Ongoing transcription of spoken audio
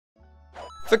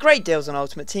For great deals on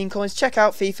Ultimate Team coins, check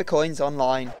out FIFA Coins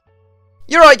online.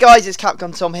 You're right guys, it's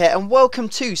Capcom Tom here and welcome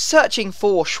to Searching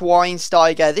for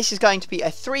Schweinsteiger. This is going to be a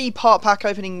 3-part pack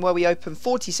opening where we open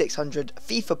 4,600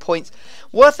 FIFA points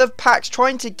worth of packs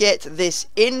trying to get this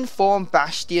in-form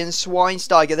Bastian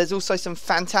Schweinsteiger. There's also some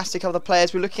fantastic other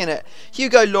players. We're looking at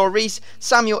Hugo Lloris,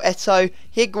 Samuel Eto'o,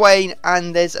 Higuain,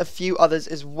 and there's a few others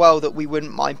as well that we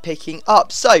wouldn't mind picking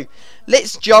up. So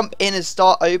let's jump in and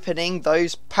start opening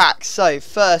those packs. So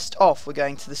first off, we're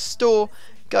going to the store.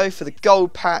 Go for the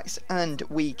gold packs and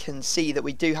we can see that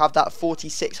we do have that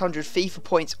 4,600 FIFA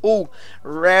points all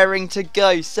raring to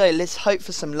go, so let's hope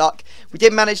for some luck. We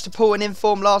did manage to pull an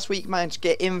inform last week, managed to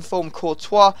get inform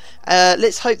Courtois.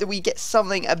 Let's hope that we get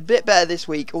something a bit better this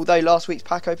week, although last week's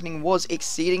pack opening was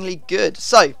exceedingly good.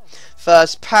 So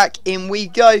first pack, in we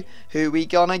go. Who we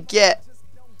gonna get?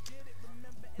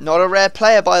 Not a rare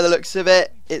player by the looks of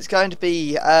it. It's going to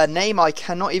be a name I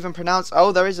cannot even pronounce.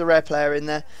 Oh, there is a rare player in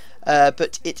there.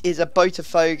 But it is a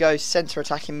Botafogo centre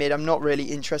attacking mid. I'm not really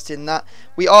interested in that.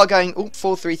 We are going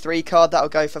 433 card. That'll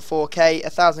go for 4k.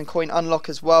 1,000 coin unlock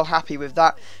as well. Happy with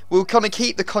that. We'll kind of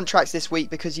keep the contracts this week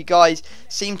because you guys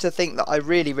seem to think that I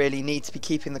really need to be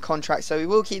keeping the contracts. So we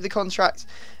will keep the contracts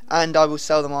and I will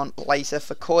sell them on later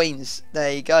for coins.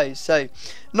 There you go. So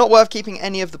not worth keeping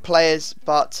any of the players,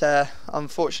 but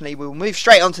unfortunately we'll move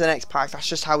straight on to the next pack. That's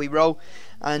just how we roll,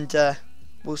 and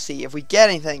we'll see if we get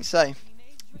anything. So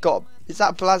is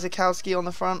that Blazikowski on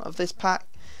the front of this pack?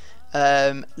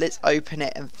 Let's open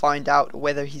it and find out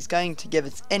whether he's going to give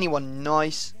us anyone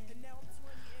nice.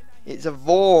 It's a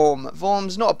Vorm.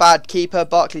 Vorm's not a bad keeper.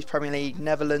 Barclays Premier League,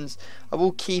 Netherlands. I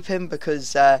will keep him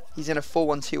because he's in a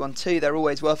 4-1-2-1-2. They're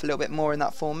always worth a little bit more in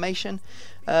that formation.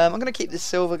 I'm going to keep this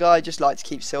silver guy. I just like to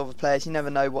keep silver players. You never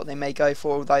know what they may go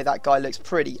for, although that guy looks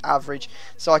pretty average,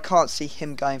 so I can't see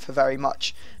him going for very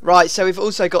much. Right, so we've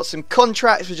also got some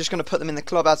contracts. We're just going to put them in the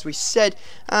club as we said,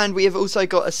 and we have also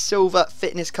got a silver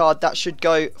fitness card that should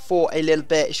go for a little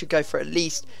bit. It should go for at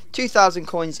least 2,000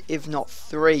 coins, if not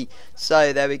 3.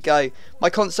 So there we go. My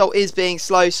console is being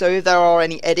slow, so if there are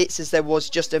any edits, as there was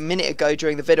just a minute ago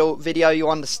during the video, you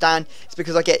understand it's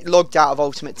because I get logged out of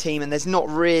Ultimate Team and there's not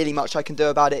really much I can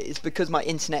do about it. It's because my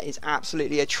internet is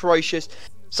absolutely atrocious.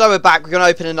 So we're back. We're going to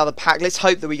open another pack. Let's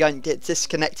hope that we don't get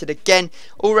disconnected again.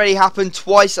 Already happened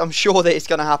twice. I'm sure that it's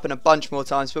going to happen a bunch more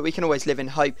times, but we can always live in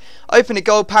hope. Open a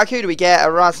gold pack. Who do we get?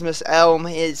 Erasmus Elm.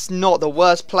 It's not the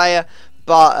worst player,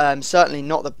 but certainly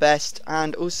not the best.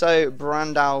 And also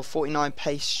Brandao, 49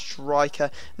 pace striker.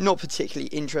 Not particularly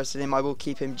interested in him. I will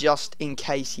keep him just in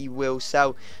case he will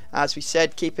sell. As we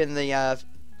said, keeping the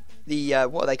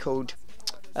what are they called?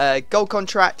 Gold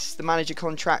contracts, the manager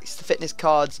contracts, the fitness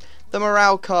cards, the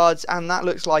morale cards, and that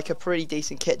looks like a pretty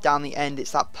decent kit down the end.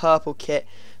 It's that purple kit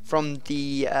from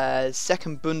the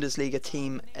second Bundesliga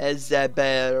team,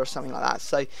 Ezebel or something like that.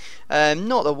 So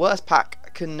not the worst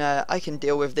pack. I can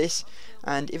deal with this,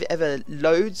 and if it ever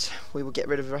loads, we will get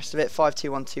rid of the rest of it.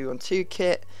 5-2-1-2-1-2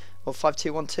 kit, or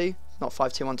 5-2-1-2, not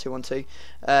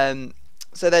 5-2-1-2-1-2.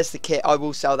 So there's the kit. I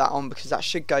will sell that on because that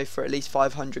should go for at least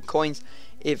 500 coins,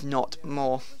 if not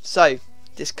more. So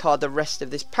discard the rest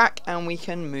of this pack and we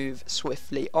can move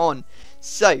swiftly on.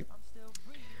 So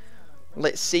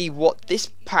let's see what this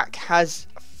pack has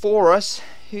for us.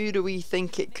 Who do we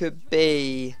think it could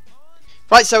be?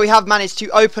 Right, so we have managed to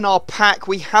open our pack.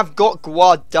 We have got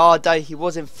Guardado. He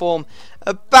was in form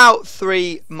about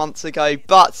 3 months ago,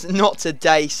 but not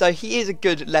today. So he is a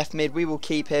good left mid. We will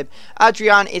keep him.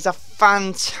 Adrian is a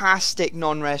fantastic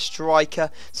non-rare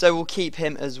striker, so we'll keep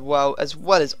him as well as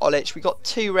Olic. We got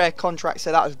 2 rare contracts,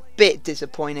 so that was a bit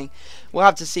disappointing. We'll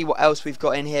have to see what else we've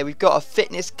got in here. We've got a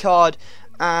fitness card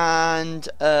and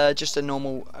just a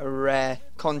normal rare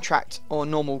contract, or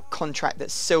normal contract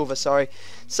that's silver, sorry.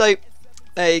 So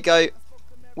there you go.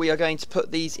 We are going to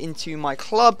put these into my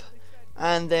club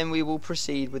and then we will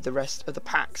proceed with the rest of the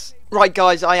packs. Right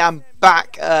guys, I am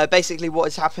back. Basically what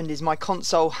has happened is my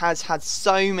console has had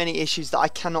so many issues that I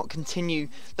cannot continue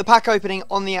the pack opening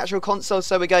on the actual console,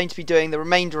 so we're going to be doing the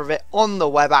remainder of it on the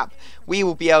web app. We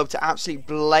will be able to absolutely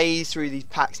blaze through these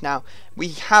packs now. We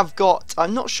have got,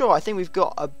 I'm not sure, I think we've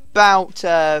got about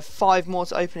 5 more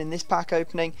to open in this pack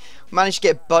opening. We managed to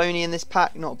get Boney in this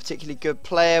pack, not a particularly good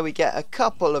player. We get a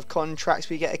couple of contracts.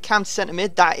 We get a Cam centre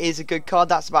mid, that is a good card,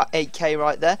 that's about 8k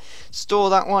right there. Store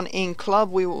that one in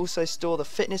club. We will also store the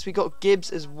fitness. We got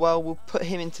Gibbs as well. We'll put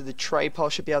him into the trade pile.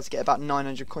 Should be able to get about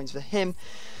 900 coins for him.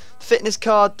 The fitness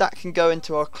card, that can go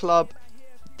into our club.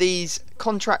 these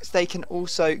contracts, they can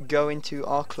also go into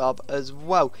our club as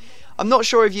well. I'm not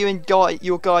sure if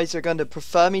your guys are going to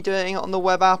prefer me doing it on the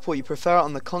web app or you prefer it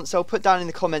on the console. Put down in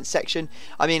the comments section.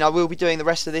 I mean, I will be doing the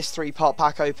rest of this 3-part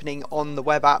pack opening on the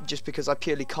web app just because I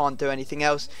purely can't do anything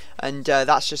else, and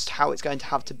that's just how it's going to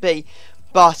have to be.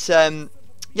 But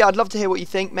yeah, I'd love to hear what you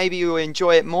think. Maybe you'll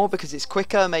enjoy it more because it's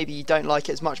quicker. Maybe you don't like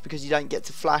it as much because you don't get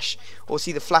to flash or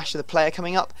see the flash of the player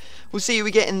coming up. We'll see who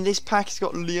we get in this pack. It's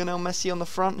got Lionel Messi on the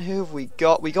front. Who have we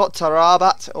got? We got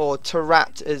Tarabat, or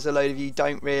Tarabt, as a load of you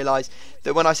don't realise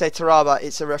that when I say Tarabat,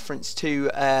 it's a reference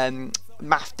to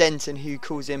Math Denton, who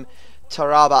calls him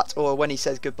Tarabat, or when he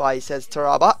says goodbye, he says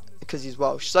Tarabat, because he's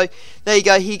Welsh. So there you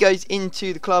go, he goes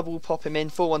into the club. We'll pop him in.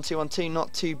 4-1-2-1-2,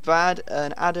 not too bad.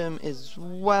 And Adam as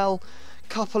well.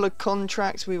 Couple of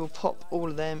contracts, we will pop all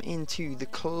of them into the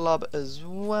club as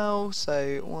well.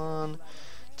 So 1,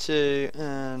 2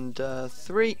 and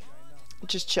 3.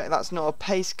 Just check that's not a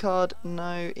pace card.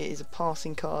 No, it is a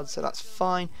passing card, so that's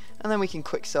fine. And then we can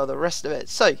quick sell the rest of it.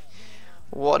 So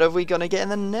what are we gonna get in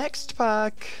the next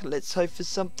pack? Let's hope for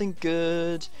something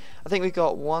good. I think we've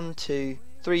got 1, 2,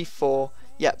 3, 4.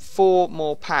 Yep, 4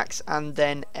 more packs and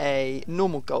then a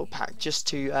normal gold pack just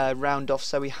to round off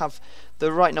so we have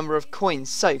the right number of coins.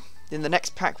 So in the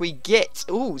next pack we get,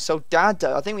 ooh,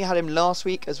 Soldado. I think we had him last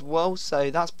week as well,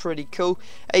 so that's pretty cool.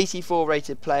 84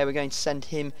 rated player. We're going to send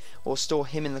him or store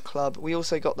him in the club. We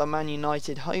also got the Man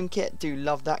United home kit. Do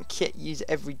love that kit. Use it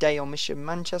every day on Mission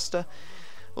Manchester.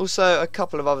 Also a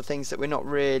couple of other things that we're not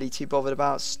really too bothered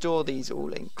about. Store these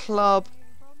all in club.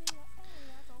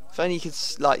 If only you could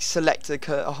like select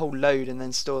a whole load and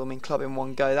then store them in club in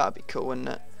one go, that would be cool, wouldn't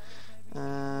it?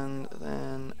 And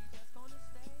then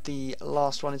the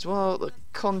last one as well, the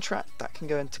contract, that can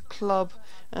go into club,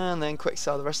 and then quick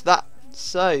sell the rest of that.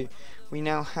 So we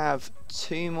now have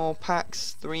 2 more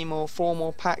packs, 3 more, 4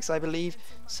 more packs I believe.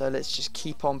 So let's just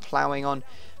keep on ploughing on.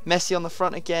 Messi on the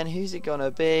front again. Who's it gonna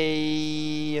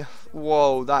be?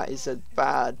 Whoa, that is a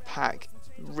bad pack.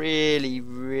 Really,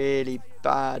 really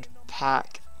bad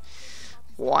pack.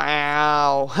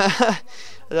 Wow. I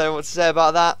don't know what to say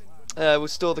about that. We'll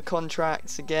store the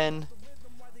contracts again.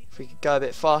 If we could go a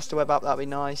bit faster web app, that'd be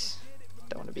nice.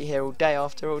 Don't want to be here all day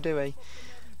after all, do we?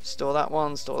 Store that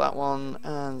one,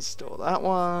 and store that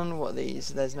one. What are these?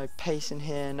 There's no pace in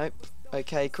here. Nope.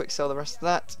 Okay, quick sell the rest of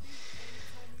that.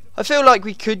 I feel like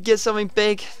we could get something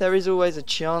big. There is always a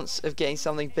chance of getting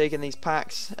something big in these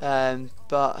packs.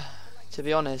 But to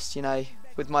be honest, you know,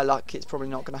 with my luck, it's probably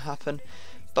not going to happen.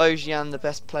 Bojan, the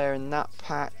best player in that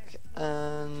pack,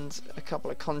 and a couple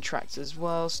of contracts as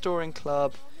well. Storing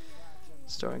club,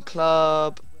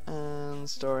 and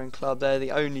storing club. They're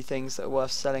the only things that are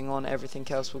worth selling on. Everything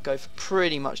else will go for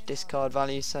pretty much discard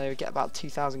value, so we get about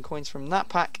 2,000 coins from that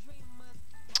pack.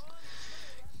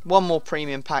 1 more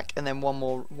premium pack and then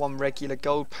one regular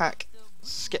gold pack.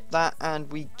 Skip that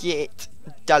and we get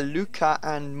Daluca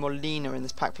and Molina in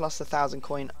this pack, plus 1,000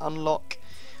 coin unlock.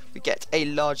 We get a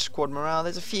large squad morale.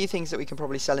 There's a few things that we can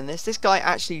probably sell in this. This guy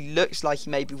actually looks like he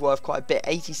may be worth quite a bit.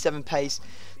 87 pace,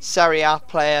 Serie A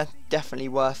player, definitely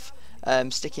worth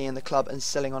sticking in the club and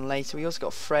selling on later. We also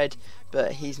got Fred,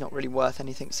 but he's not really worth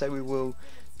anything, so we will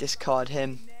discard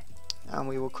him. And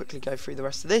we will quickly go through the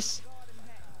rest of this.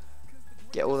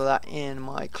 Get all of that in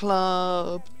my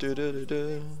club.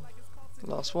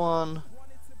 Last one.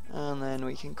 And then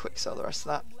we can quick sell the rest of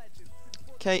that.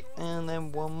 Okay, and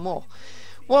then one more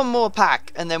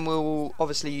pack, and then we'll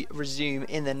obviously resume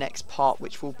in the next part,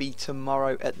 which will be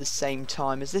tomorrow at the same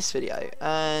time as this video.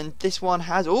 And this one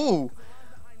has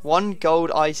 1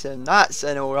 gold item. That's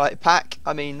an alright pack.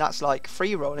 I mean, that's like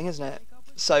free rolling, isn't it?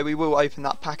 So we will open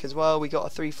that pack as well. We got a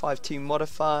 352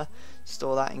 modifier,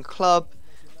 store that in club,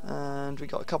 and we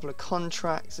got a couple of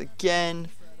contracts again.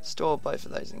 Store both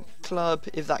of those in club.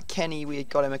 If that Kenny, we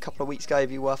got him a couple of weeks ago, he'd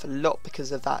be worth a lot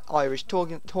because of that Irish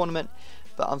tournament,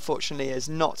 but unfortunately is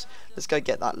not. Let's go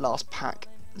get that last pack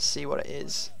and see what it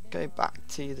is. Go back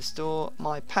to the store,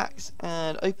 my packs,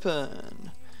 and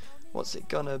open. What's it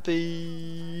gonna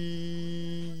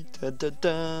be? Dun, dun,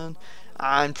 dun.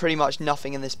 And pretty much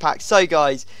nothing in this pack. So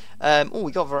guys, oh,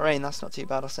 we got Varane, that's not too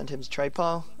bad. I'll send him to trade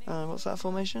pile. What's that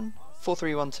formation?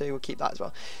 4-3-1-2, we'll keep that as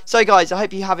well. So guys, I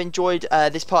hope you have enjoyed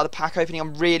this part of the pack opening.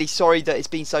 I'm really sorry that it's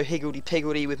been so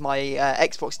higgledy-piggledy with my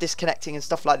Xbox disconnecting and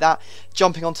stuff like that,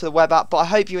 jumping onto the web app, but I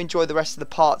hope you enjoy the rest of the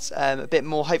parts a bit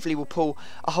more. Hopefully we'll pull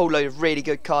a whole load of really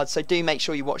good cards, so do make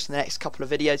sure you watch the next couple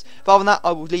of videos. But other than that,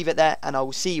 I will leave it there, and I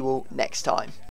will see you all next time.